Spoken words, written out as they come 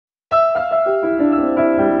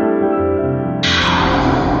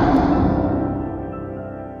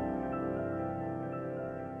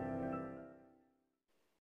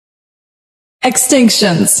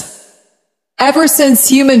Extinctions. Ever since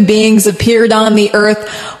human beings appeared on the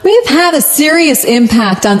earth, we've had a serious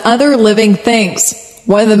impact on other living things.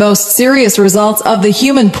 One of the most serious results of the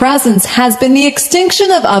human presence has been the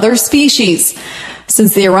extinction of other species.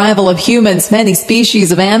 Since the arrival of humans, many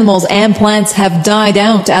species of animals and plants have died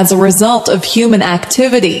out as a result of human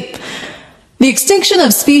activity. The extinction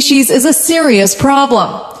of species is a serious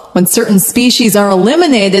problem. When certain species are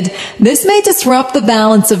eliminated, this may disrupt the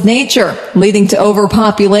balance of nature, leading to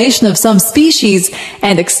overpopulation of some species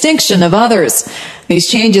and extinction of others. These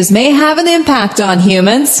changes may have an impact on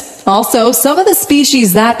humans. Also, some of the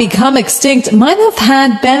species that become extinct might have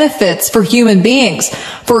had benefits for human beings.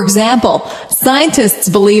 For example, scientists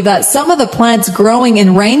believe that some of the plants growing in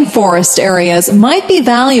rainforest areas might be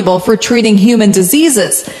valuable for treating human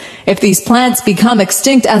diseases. If these plants become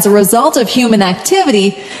extinct as a result of human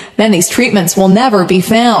activity, then these treatments will never be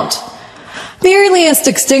found. The earliest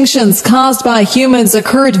extinctions caused by humans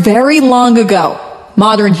occurred very long ago.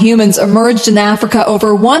 Modern humans emerged in Africa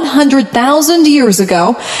over 100,000 years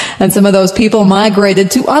ago, and some of those people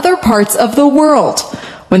migrated to other parts of the world.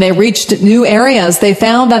 When they reached new areas, they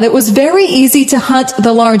found that it was very easy to hunt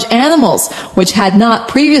the large animals, which had not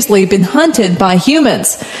previously been hunted by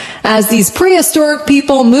humans. As these prehistoric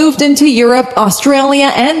people moved into Europe,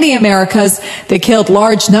 Australia, and the Americas, they killed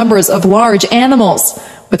large numbers of large animals.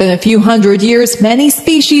 Within a few hundred years, many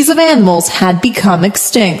species of animals had become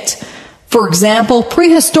extinct. For example,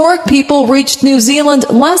 prehistoric people reached New Zealand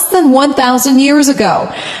less than 1,000 years ago,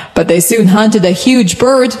 but they soon hunted a huge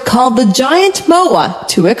bird called the giant moa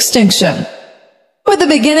to extinction. With the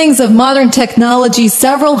beginnings of modern technology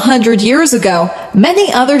several hundred years ago,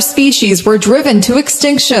 many other species were driven to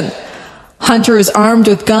extinction. Hunters armed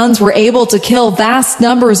with guns were able to kill vast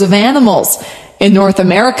numbers of animals. In North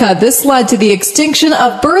America, this led to the extinction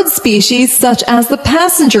of bird species such as the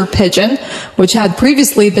passenger pigeon, which had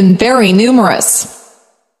previously been very numerous.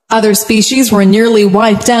 Other species were nearly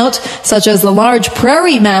wiped out, such as the large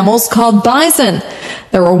prairie mammals called bison.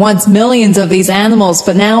 There were once millions of these animals,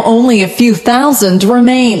 but now only a few thousand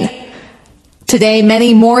remain. Today,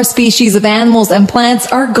 many more species of animals and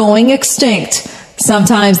plants are going extinct.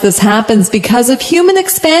 Sometimes this happens because of human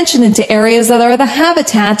expansion into areas that are the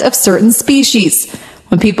habitat of certain species.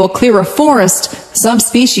 When people clear a forest, some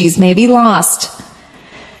species may be lost.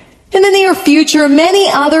 In the near future, many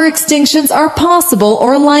other extinctions are possible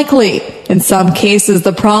or likely. In some cases,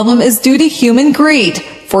 the problem is due to human greed.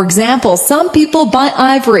 For example, some people buy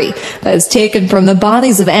ivory that is taken from the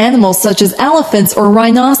bodies of animals such as elephants or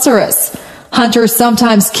rhinoceros. Hunters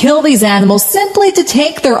sometimes kill these animals simply to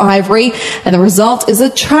take their ivory, and the result is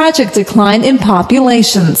a tragic decline in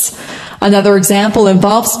populations. Another example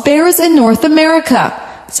involves bears in North America.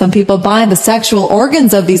 Some people buy the sexual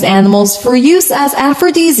organs of these animals for use as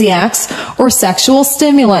aphrodisiacs or sexual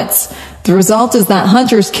stimulants. The result is that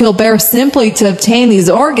hunters kill bears simply to obtain these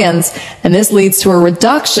organs, and this leads to a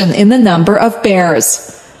reduction in the number of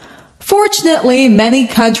bears. Fortunately, many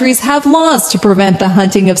countries have laws to prevent the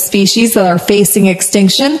hunting of species that are facing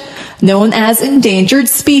extinction, known as endangered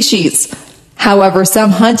species. However, some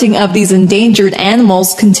hunting of these endangered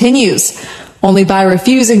animals continues. Only by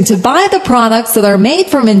refusing to buy the products that are made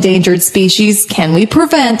from endangered species can we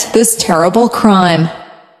prevent this terrible crime.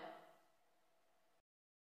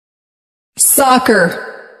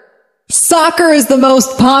 Soccer. Soccer is the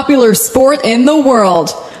most popular sport in the world.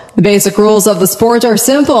 The basic rules of the sport are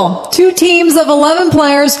simple. 2 teams of 11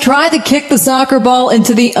 players try to kick the soccer ball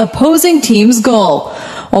into the opposing team's goal.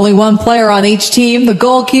 Only 1 player on each team, the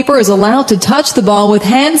goalkeeper, is allowed to touch the ball with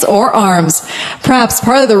hands or arms. Perhaps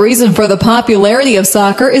part of the reason for the popularity of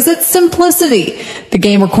soccer is its simplicity. The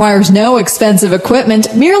game requires no expensive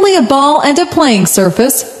equipment, merely a ball and a playing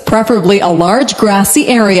surface, preferably a large grassy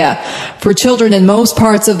area. For children in most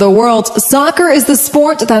parts of the world, soccer is the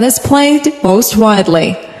sport that is played most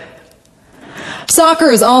widely. Soccer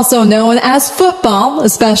is also known as football,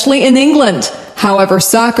 especially in England. However,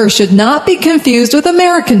 soccer should not be confused with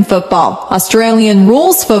American football, Australian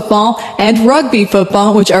rules football, and rugby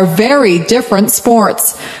football, which are very different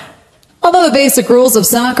sports. Although the basic rules of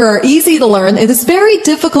soccer are easy to learn, it is very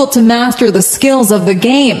difficult to master the skills of the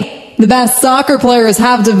game. The best soccer players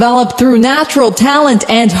have developed through natural talent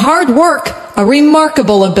and hard work a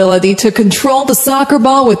remarkable ability to control the soccer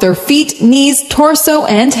ball with their feet, knees, torso,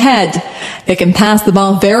 and head. They can pass the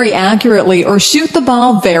ball very accurately or shoot the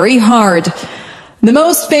ball very hard. The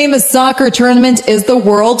most famous soccer tournament is the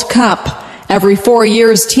World Cup. Every 4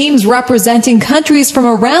 years, teams representing countries from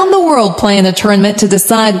around the world play in a tournament to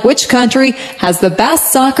decide which country has the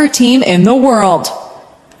best soccer team in the world.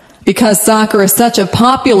 Because soccer is such a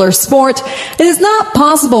popular sport, it is not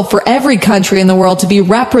possible for every country in the world to be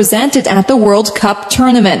represented at the World Cup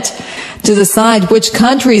tournament. To decide which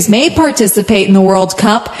countries may participate in the World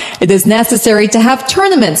Cup, it is necessary to have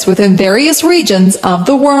tournaments within various regions of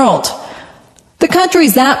the world. The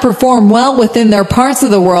countries that perform well within their parts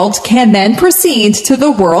of the world can then proceed to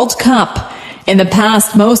the World Cup. In the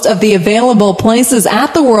past, most of the available places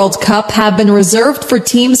at the World Cup have been reserved for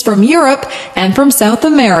teams from Europe and from South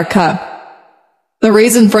America. The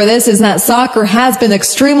reason for this is that soccer has been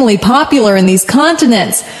extremely popular in these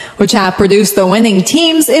continents, which have produced the winning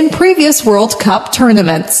teams in previous World Cup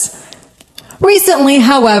tournaments. Recently,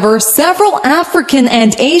 however, several African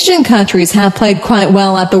and Asian countries have played quite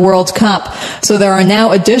well at the World Cup, so there are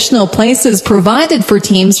now additional places provided for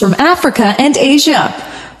teams from Africa and Asia.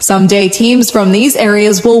 Someday, teams from these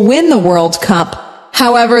areas will win the World Cup.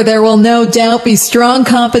 However, there will no doubt be strong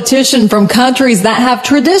competition from countries that have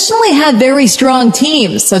traditionally had very strong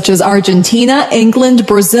teams, such as Argentina, England,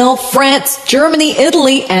 Brazil, France, Germany,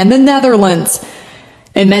 Italy, and the Netherlands.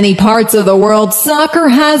 In many parts of the world, soccer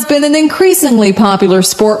has been an increasingly popular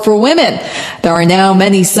sport for women. There are now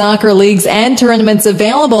many soccer leagues and tournaments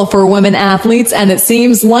available for women athletes, and it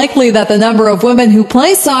seems likely that the number of women who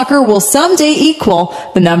play soccer will someday equal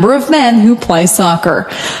the number of men who play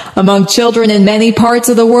soccer. Among children in many parts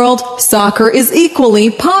of the world, soccer is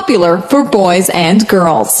equally popular for boys and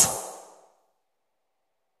girls.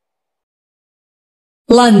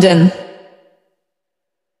 London.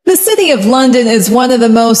 The city of London is one of the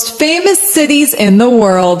most famous cities in the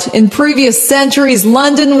world. In previous centuries,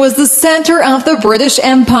 London was the center of the British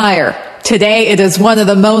Empire. Today, it is one of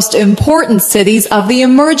the most important cities of the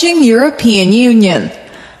emerging European Union.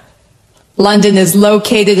 London is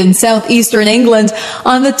located in southeastern England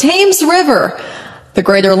on the Thames River. The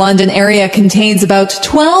Greater London area contains about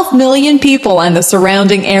 12 million people, and the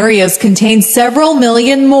surrounding areas contain several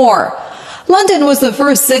million more. London was the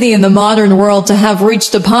first city in the modern world to have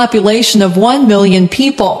reached a population of 1 million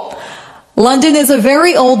people. London is a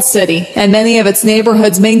very old city, and many of its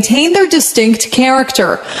neighborhoods maintain their distinct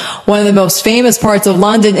character. One of the most famous parts of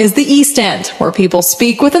London is the East End, where people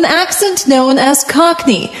speak with an accent known as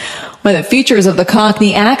Cockney. One of the features of the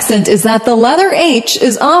Cockney accent is that the letter H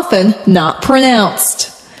is often not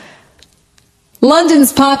pronounced.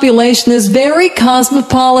 London's population is very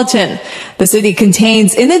cosmopolitan. The city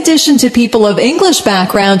contains, in addition to people of English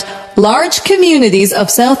background, large communities of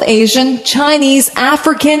South Asian, Chinese,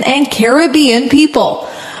 African, and Caribbean people.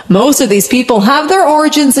 Most of these people have their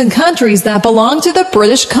origins in countries that belong to the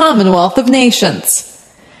British Commonwealth of Nations.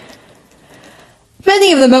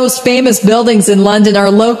 Many of the most famous buildings in London are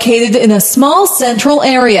located in a small central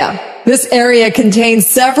area. This area contains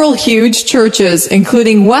several huge churches,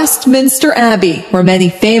 including Westminster Abbey, where many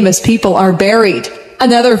famous people are buried.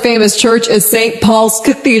 Another famous church is St. Paul's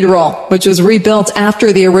Cathedral, which was rebuilt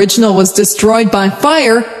after the original was destroyed by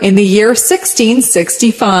fire in the year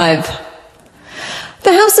 1665.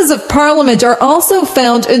 The Houses of Parliament are also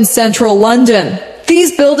found in central London.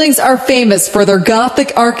 These buildings are famous for their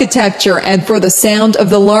Gothic architecture and for the sound of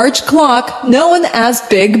the large clock known as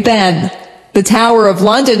Big Ben. The Tower of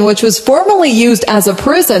London, which was formerly used as a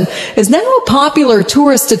prison, is now a popular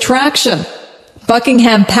tourist attraction.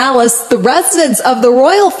 Buckingham Palace, the residence of the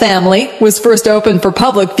royal family, was first opened for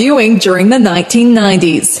public viewing during the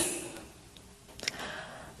 1990s.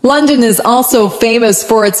 London is also famous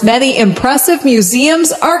for its many impressive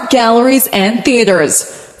museums, art galleries, and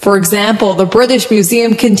theaters. For example, the British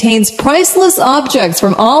Museum contains priceless objects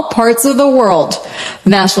from all parts of the world. The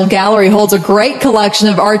National Gallery holds a great collection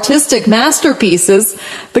of artistic masterpieces.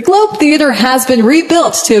 The Globe Theatre has been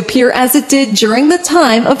rebuilt to appear as it did during the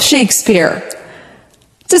time of Shakespeare.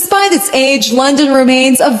 Despite its age, London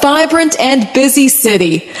remains a vibrant and busy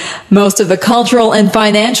city. Most of the cultural and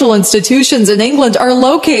financial institutions in England are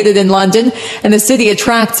located in London, and the city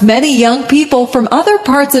attracts many young people from other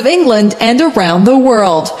parts of England and around the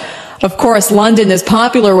world. Of course, London is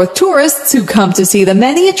popular with tourists who come to see the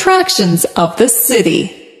many attractions of the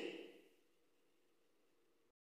city.